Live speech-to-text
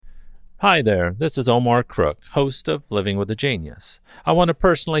Hi there, this is Omar Crook, host of Living with a Genius. I want to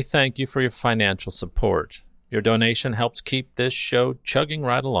personally thank you for your financial support. Your donation helps keep this show chugging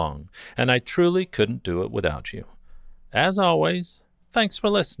right along, and I truly couldn't do it without you. As always, thanks for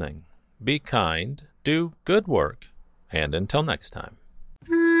listening. Be kind, do good work, and until next time.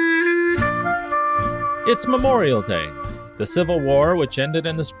 It's Memorial Day. The Civil War, which ended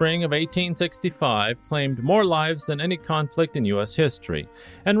in the spring of 1865, claimed more lives than any conflict in U.S. history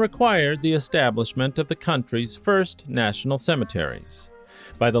and required the establishment of the country's first national cemeteries.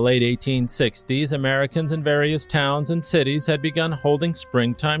 By the late 1860s, Americans in various towns and cities had begun holding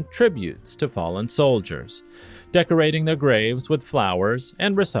springtime tributes to fallen soldiers, decorating their graves with flowers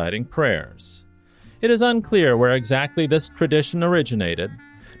and reciting prayers. It is unclear where exactly this tradition originated.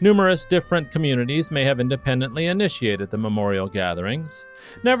 Numerous different communities may have independently initiated the memorial gatherings.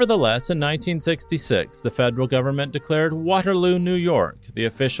 Nevertheless, in 1966, the federal government declared Waterloo, New York, the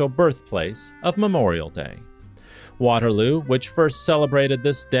official birthplace of Memorial Day. Waterloo, which first celebrated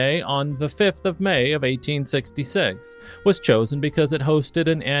this day on the 5th of May of 1866, was chosen because it hosted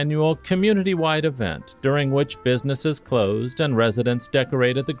an annual community-wide event during which businesses closed and residents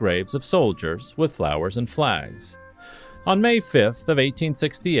decorated the graves of soldiers with flowers and flags. On May 5th of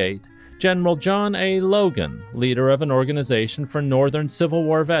 1868, General John A. Logan, leader of an organization for Northern Civil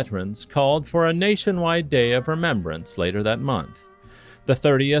War veterans, called for a nationwide day of remembrance later that month. The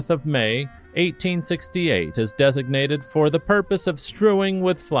 30th of May, 1868, is designated for the purpose of strewing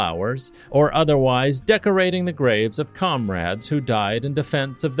with flowers or otherwise decorating the graves of comrades who died in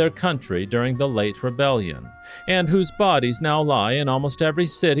defense of their country during the late rebellion, and whose bodies now lie in almost every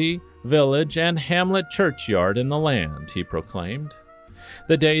city, village, and hamlet churchyard in the land, he proclaimed.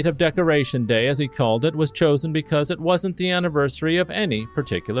 The date of Decoration Day, as he called it, was chosen because it wasn't the anniversary of any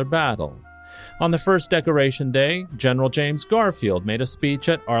particular battle. On the first Decoration Day, General James Garfield made a speech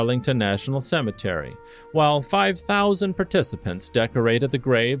at Arlington National Cemetery, while 5,000 participants decorated the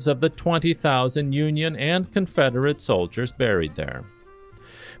graves of the 20,000 Union and Confederate soldiers buried there.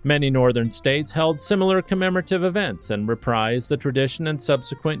 Many northern states held similar commemorative events and reprised the tradition in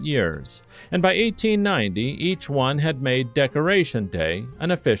subsequent years, and by 1890 each one had made Decoration Day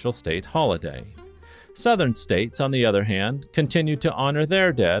an official state holiday. Southern states, on the other hand, continued to honor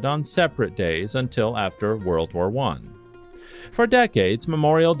their dead on separate days until after World War I. For decades,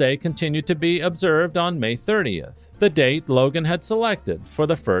 Memorial Day continued to be observed on May 30th, the date Logan had selected for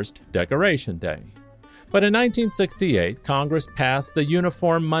the first Decoration Day. But in 1968, Congress passed the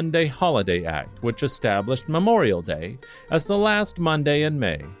Uniform Monday Holiday Act, which established Memorial Day as the last Monday in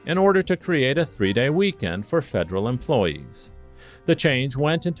May in order to create a 3-day weekend for federal employees. The change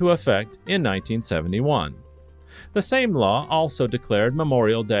went into effect in 1971. The same law also declared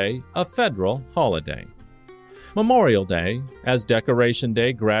Memorial Day a federal holiday. Memorial Day, as Decoration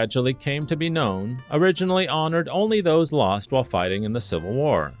Day gradually came to be known, originally honored only those lost while fighting in the Civil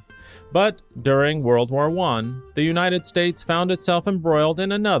War. But during World War I, the United States found itself embroiled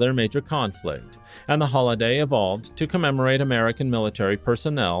in another major conflict, and the holiday evolved to commemorate American military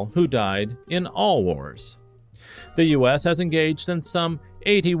personnel who died in all wars. The U.S. has engaged in some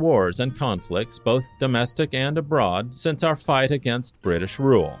 80 wars and conflicts, both domestic and abroad, since our fight against British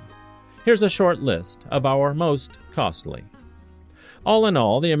rule. Here's a short list of our most costly. All in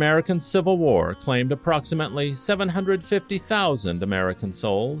all, the American Civil War claimed approximately 750,000 American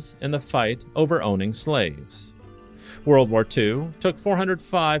souls in the fight over owning slaves. World War II took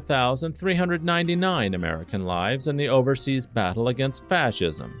 405,399 American lives in the overseas battle against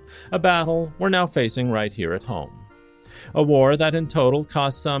fascism, a battle we're now facing right here at home. A war that in total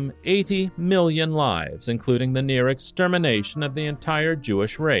cost some 80 million lives, including the near extermination of the entire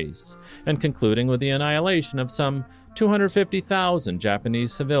Jewish race, and concluding with the annihilation of some 250,000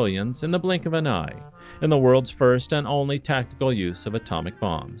 Japanese civilians in the blink of an eye, in the world's first and only tactical use of atomic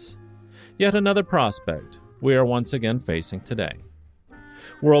bombs. Yet another prospect we are once again facing today.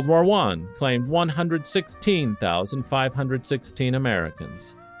 World War I claimed 116,516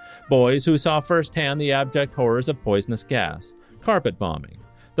 Americans. Boys who saw firsthand the abject horrors of poisonous gas, carpet bombing,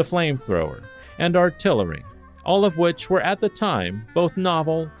 the flamethrower, and artillery, all of which were at the time both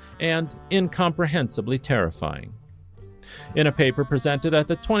novel and incomprehensibly terrifying. In a paper presented at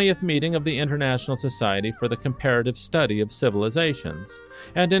the 20th meeting of the International Society for the Comparative Study of Civilizations,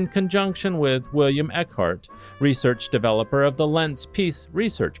 and in conjunction with William Eckhart, research developer of the Lentz Peace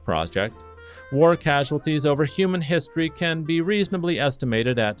Research Project, war casualties over human history can be reasonably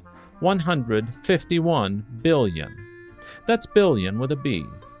estimated at 151 billion. That's billion with a B.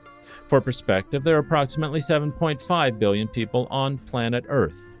 For perspective, there are approximately 7.5 billion people on planet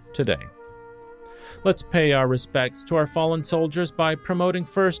Earth today. Let's pay our respects to our fallen soldiers by promoting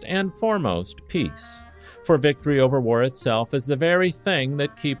first and foremost peace. For victory over war itself is the very thing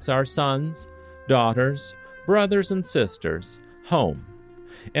that keeps our sons, daughters, brothers, and sisters home.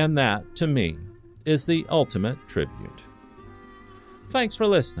 And that, to me, is the ultimate tribute. Thanks for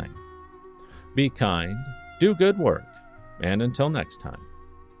listening. Be kind, do good work, and until next time.